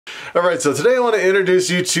Alright, so today I want to introduce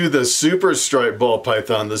you to the Super Stripe ball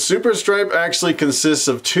python. The Super Stripe actually consists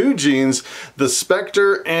of two genes, the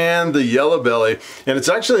Spectre and the Yellow Belly, and it's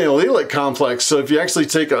actually an allelic complex. So if you actually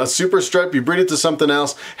take a Super Stripe, you breed it to something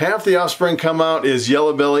else, half the offspring come out as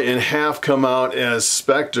Yellow Belly and half come out as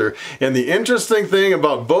Spectre. And the interesting thing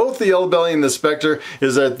about both the Yellow Belly and the Spectre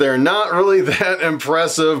is that they're not really that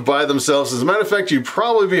impressive by themselves. As a matter of fact, you'd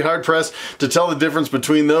probably be hard pressed to tell the difference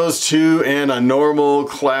between those two and a normal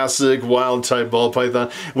classic wild type ball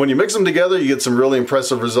python. When you mix them together, you get some really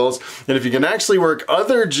impressive results. And if you can actually work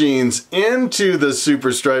other genes into the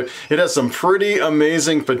Super Stripe, it has some pretty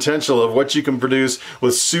amazing potential of what you can produce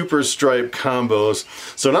with Super Stripe combos.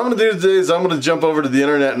 So what I'm going to do today is I'm going to jump over to the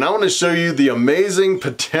internet and I want to show you the amazing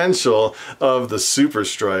potential of the Super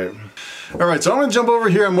Stripe. Alright, so I'm going to jump over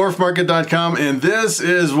here on Morphmarket.com, and this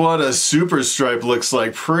is what a Super Stripe looks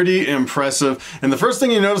like. Pretty impressive. And the first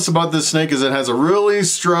thing you notice about this snake is it has a really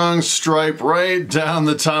strong stripe right down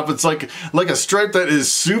the top. It's like a stripe that is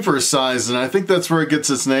supersized, and I think that's where it gets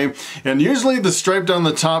its name. And usually the stripe down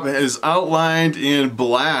the top is outlined in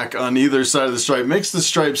black on either side of the stripe. Makes the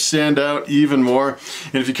stripe stand out even more.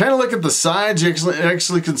 And if you kind of look at the sides, you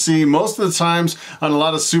actually can see most of the times on a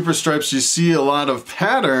lot of Super Stripes you see a lot of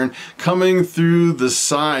pattern coming through the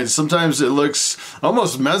sides. Sometimes it looks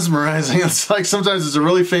almost mesmerizing. It's like sometimes it's a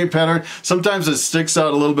really faint pattern. Sometimes it sticks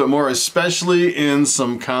out a little bit more, especially in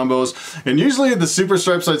some combos. And usually the Super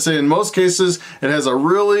Stripes, I'd say in most cases, it has a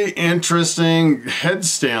really interesting head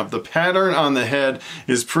stamp. The pattern on the head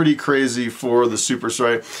is pretty crazy for the Super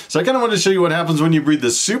Stripe. So I kind of want to show you what happens when you breed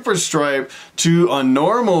the Super Stripe to a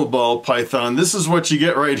normal ball python. This is what you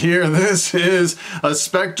get right here. This is a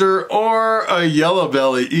Spectre or a Yellow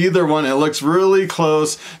Belly, either one. It looks really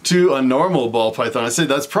close to a normal ball python. I say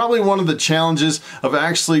that's probably one of the challenges of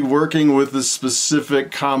actually working with this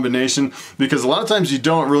specific combination, because a lot of times you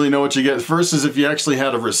don't really know what you get. First is if you actually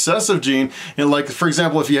had a recessive gene, and like for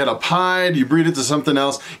example if you had a pied, you breed it to something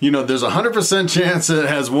else, you know there's a 100% chance that it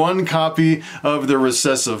has one copy of the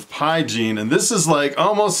recessive pied gene, and this is like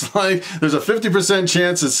almost like there's a 50%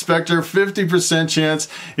 chance it's Spectre, 50% chance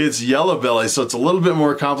it's Yellow Belly. So it's a little bit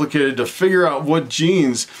more complicated to figure out what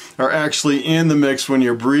genes are actually in the mix when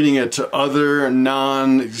you're breeding it to other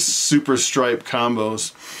non-Super Stripe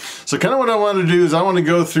combos. So kind of what I want to do is I want to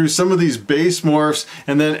go through some of these base morphs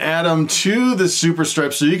and then add them to the Super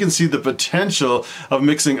Stripe so you can see the potential of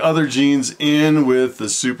mixing other genes in with the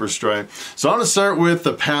Super Stripe. So I want to start with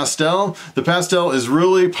the pastel. The pastel is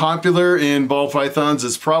really popular in ball pythons.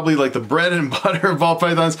 It's probably like the bread and butter of ball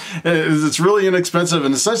pythons. It's really inexpensive,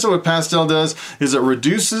 and essentially what pastel does is it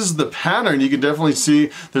reduces the pattern. You can definitely see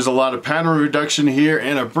there's a lot of pattern reduction here,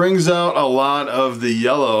 and it brings out a lot of the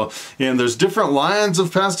yellow. And there's different lines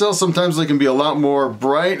of pastel. Sometimes they can be a lot more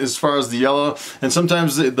bright as far as the yellow, and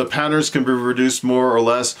sometimes the patterns can be reduced more or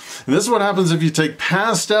less. And this is what happens if you take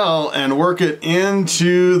pastel and work it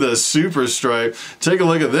into the Super Stripe. Take a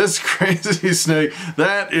look at this crazy snake.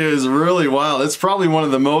 That is really wild. It's probably one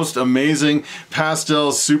of the most amazing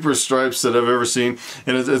pastel Super Stripes that I've ever seen.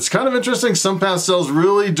 And it's kind of interesting. Some pastels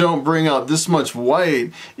really don't bring out this much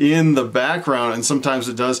white in the background, and sometimes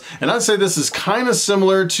it does. And I'd say this is kind of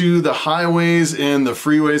similar to the highways and the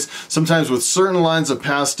freeways. Sometimes with certain lines of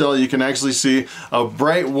pastel you can actually see a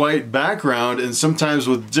bright white background, and sometimes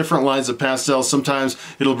with different lines of pastel sometimes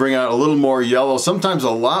it'll bring out a little more yellow, sometimes a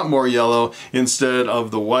lot more yellow instead of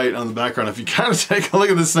the white on the background. If you kind of take a look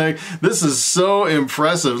at this snake, this is so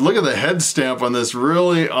impressive. Look at the head stamp on this,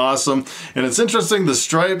 really awesome. And it's interesting, the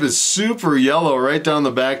stripe is super yellow right down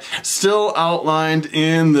the back, still outlined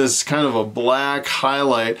in this kind of a black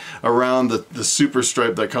highlight around the Super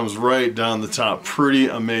Stripe that comes right down the top. Pretty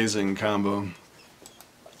amazing combo.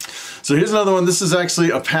 So here's another one. This is actually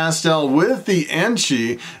a pastel with the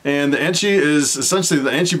Enchi, and the Enchi is essentially, the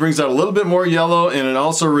Enchi brings out a little bit more yellow, and it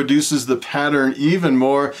also reduces the pattern even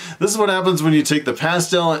more. This is what happens when you take the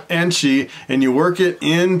pastel Enchi and you work it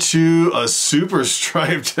into a Super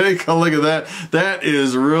Stripe. Take a look at that. That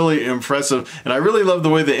is really impressive, and I really love the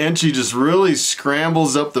way the Enchi just really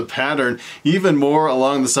scrambles up the pattern even more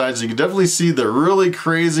along the sides. You can definitely see the really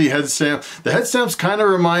crazy head stamp. The head stamps kind of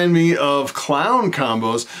remind me of clown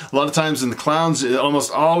combos. A lot of times in the clowns,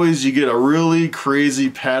 almost always you get a really crazy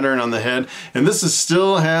pattern on the head, and this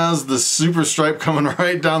still has the Super Stripe coming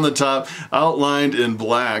right down the top, outlined in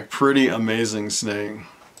black. Pretty amazing snake.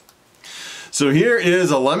 So here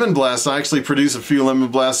is a lemon blast. I actually produce a few lemon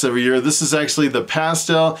blasts every year. This is actually the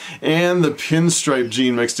pastel and the pinstripe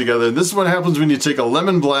gene mixed together. This is what happens when you take a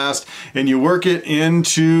lemon blast and you work it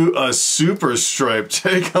into a super stripe.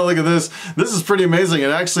 Take a look at this. This is pretty amazing.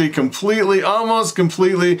 It actually completely, almost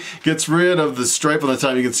completely gets rid of the stripe on the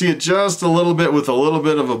top. You can see it just a little bit with a little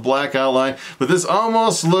bit of a black outline, but this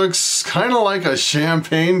almost looks kind of like a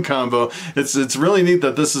champagne combo. It's really neat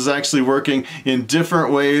that this is actually working in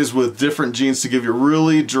different ways with different genes to give you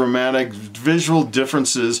really dramatic visual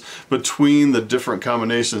differences between the different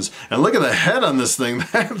combinations. And look at the head on this thing.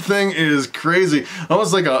 That thing is crazy.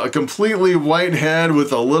 Almost like a completely white head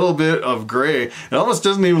with a little bit of gray. It almost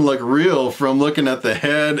doesn't even look real from looking at the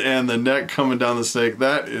head and the neck coming down the snake.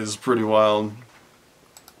 That is pretty wild.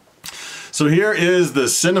 So here is the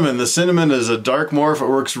cinnamon. The cinnamon is a dark morph. It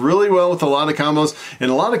works really well with a lot of combos. In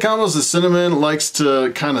a lot of combos, the cinnamon likes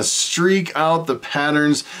to kind of streak out the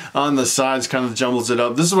patterns on the sides, kind of jumbles it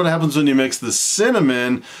up. This is what happens when you mix the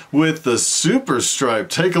cinnamon with the super stripe.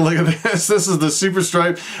 Take a look at this. This is the super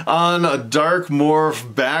stripe on a dark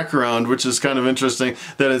morph background, which is kind of interesting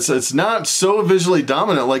that it's not so visually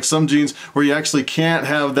dominant like some genes where you actually can't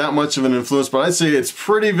have that much of an influence, but I'd say it's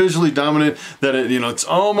pretty visually dominant that it's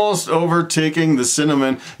almost overtaking the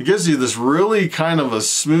cinnamon. It gives you this really kind of a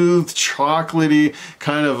smooth, chocolatey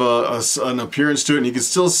kind of an appearance to it, and you can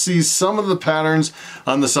still see some of the patterns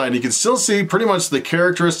on the side. You can still see pretty much the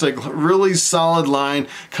characteristic, really solid line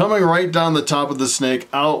coming right down the top of the snake,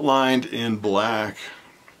 outlined in black.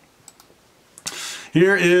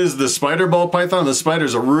 Here is the spider ball python. The spider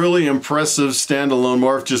is a really impressive standalone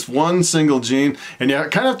morph, just one single gene. And you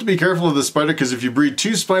kind of have to be careful of the spider because if you breed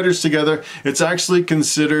two spiders together, it's actually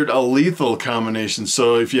considered a lethal combination.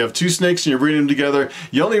 So if you have two snakes and you're breeding them together,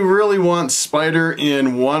 you only really want spider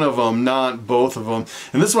in one of them, not both of them.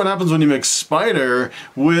 And this is what happens when you mix spider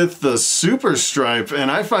with the super stripe. And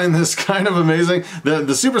I find this kind of amazing that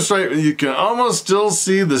the super stripe, you can almost still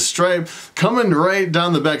see the stripe coming right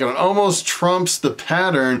down the back, and it almost trumps the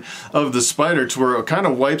pattern of the spider to where it kind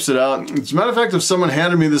of wipes it out. As a matter of fact, if someone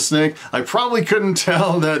handed me the snake, I probably couldn't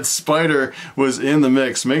tell that spider was in the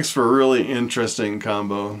mix. Makes for a really interesting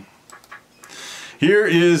combo. Here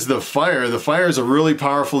is the fire. The fire is a really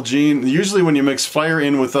powerful gene. Usually when you mix fire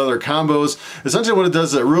in with other combos, essentially what it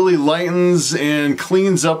does is it really lightens and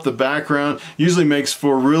cleans up the background. Usually makes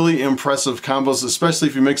for really impressive combos, especially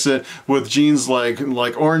if you mix it with genes like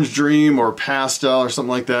Orange Dream or Pastel or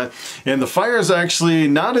something like that. And the fire is actually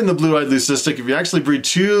not in the blue-eyed leucistic. If you actually breed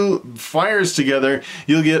two fires together,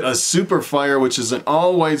 you'll get a super fire, which is an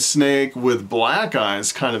all-white snake with black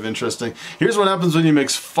eyes. Kind of interesting. Here's what happens when you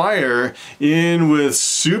mix fire in with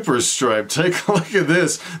super stripe. Take a look at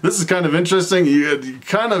this. This is kind of interesting. It's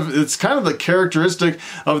kind of the characteristic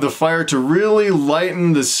of the fire to really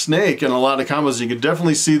lighten the snake in a lot of combos. You can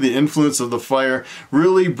definitely see the influence of the fire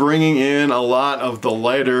really bringing in a lot of the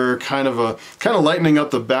lighter, kind of lightening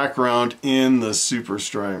up the background in the super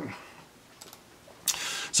stripe.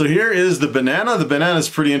 So here is the banana. The banana is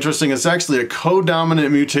pretty interesting. It's actually a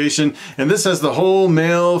co-dominant mutation, and this has the whole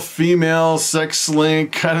male-female sex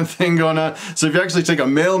link kind of thing going on. So if you actually take a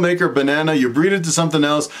male maker banana, you breed it to something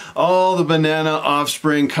else, all the banana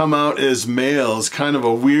offspring come out as males. Kind of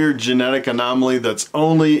a weird genetic anomaly that's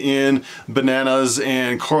only in bananas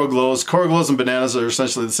and coral glows. Coral glows and bananas are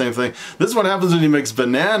essentially the same thing. This is what happens when you mix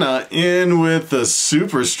banana in with the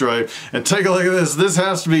super stripe. And take a look at this. This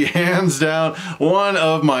has to be hands down one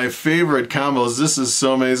of my favorite combos. This is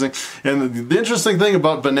so amazing. And the interesting thing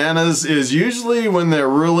about bananas is usually when they're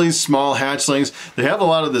really small hatchlings, they have a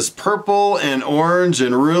lot of this purple and orange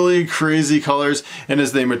and really crazy colors, and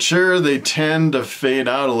as they mature they tend to fade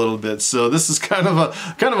out a little bit. So this is kind of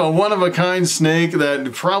a one-of-a-kind snake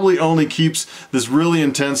that probably only keeps this really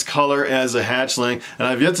intense color as a hatchling, and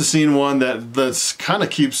I've yet to see one that's kind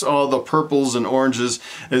of keeps all the purples and oranges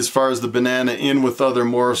as far as the banana in with other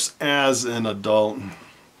morphs as an adult.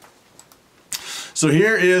 So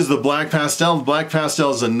here is the black pastel. The black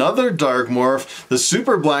pastel is another dark morph. The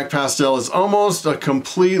super black pastel is almost a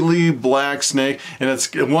completely black snake, and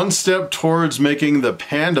it's one step towards making the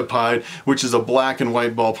panda pied, which is a black and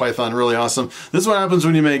white ball python. Really awesome. This is what happens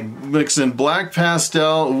when you mix in black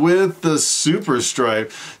pastel with the super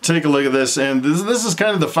stripe. Take a look at this, and this is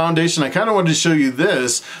kind of the foundation. I kind of wanted to show you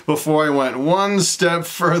this before I went one step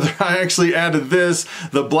further. I actually added this,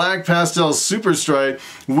 the black pastel super stripe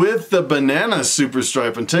with the banana super super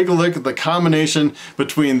stripe. And take a look at the combination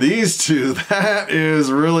between these two. That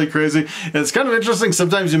is really crazy. And it's kind of interesting.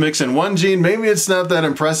 Sometimes you mix in one gene, maybe it's not that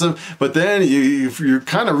impressive, but then you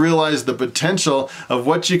kind of realize the potential of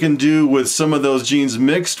what you can do with some of those genes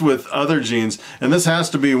mixed with other genes. And this has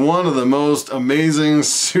to be one of the most amazing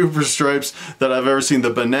super stripes that I've ever seen. The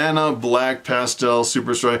banana black pastel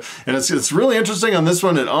super stripe. And it's really interesting on this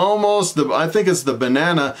one. It almost, I think it's the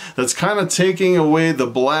banana that's kind of taking away the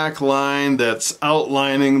black line that's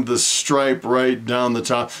outlining the stripe right down the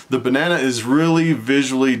top. The banana is really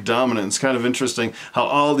visually dominant. It's kind of interesting how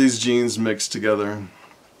all these genes mix together.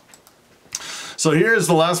 So here's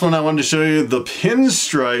the last one I wanted to show you, the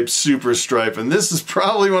pinstripe super stripe. And this is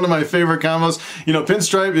probably one of my favorite combos. You know,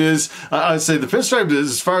 pinstripe is, I'd say the pinstripe is,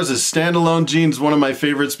 as far as a standalone gene, is one of my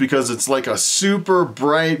favorites because it's like a super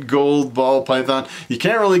bright gold ball python. You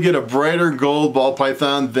can't really get a brighter gold ball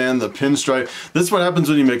python than the pinstripe. This is what happens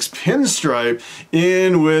when you mix pinstripe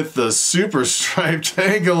in with the super stripe.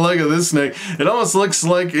 Take a look at this snake. It almost looks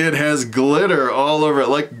like it has glitter all over it,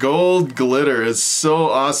 like gold glitter. It's so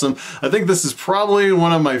awesome. I think this is probably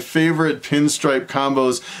one of my favorite pinstripe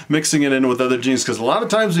combos, mixing it in with other genes, because a lot of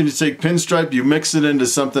times when you take pinstripe, you mix it into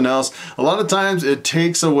something else. A lot of times it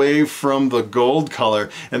takes away from the gold color,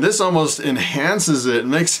 and this almost enhances it,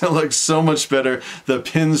 makes it look so much better, the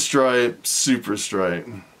pinstripe super stripe.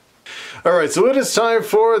 Alright, so it is time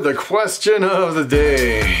for the question of the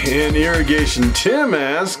day. In irrigation, Tim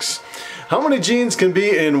asks, how many genes can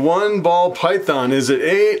be in one ball python? Is it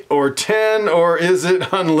 8 or 10 or is it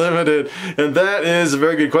unlimited? And that is a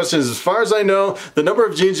very good question. As far as I know, the number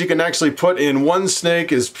of genes you can actually put in one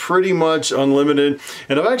snake is pretty much unlimited.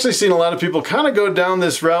 And I've actually seen a lot of people kind of go down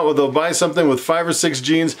this route where they'll buy something with 5 or 6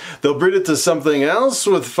 genes, they'll breed it to something else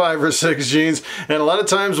with 5 or 6 genes, and a lot of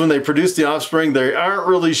times when they produce the offspring, they aren't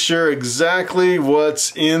really sure exactly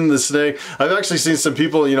what's in the snake. I've actually seen some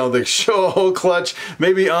people, you know, they show a whole clutch,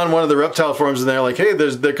 maybe on one of the reptile forums, and they're like, hey,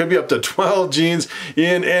 there could be up to 12 genes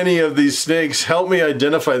in any of these snakes. Help me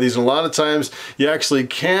identify these. And a lot of times you actually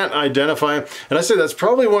can't identify them. And I say that's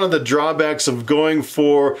probably one of the drawbacks of going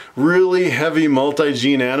for really heavy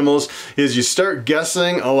multi-gene animals, is you start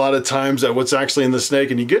guessing a lot of times at what's actually in the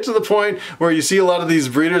snake, and you get to the point where you see a lot of these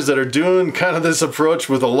breeders that are doing kind of this approach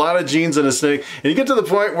with a lot of genes in a snake, and you get to the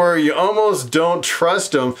point where you almost don't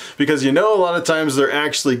trust them, because you know a lot of times they're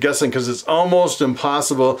actually guessing, because it's almost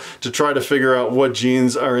impossible to try to figure out what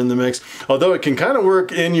genes are in the mix. Although it can kind of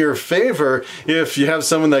work in your favor if you have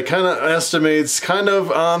someone that kind of estimates kind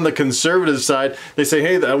of on the conservative side. They say,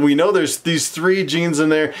 hey, we know there's these 3 genes in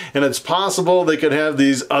there, and it's possible they could have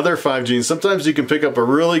these other 5 genes. Sometimes you can pick up a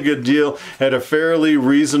really good deal at a fairly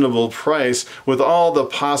reasonable price with all the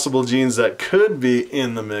possible genes that could be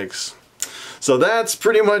in the mix. So that's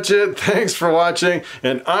pretty much it. Thanks for watching,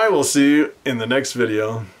 and I will see you in the next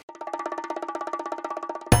video.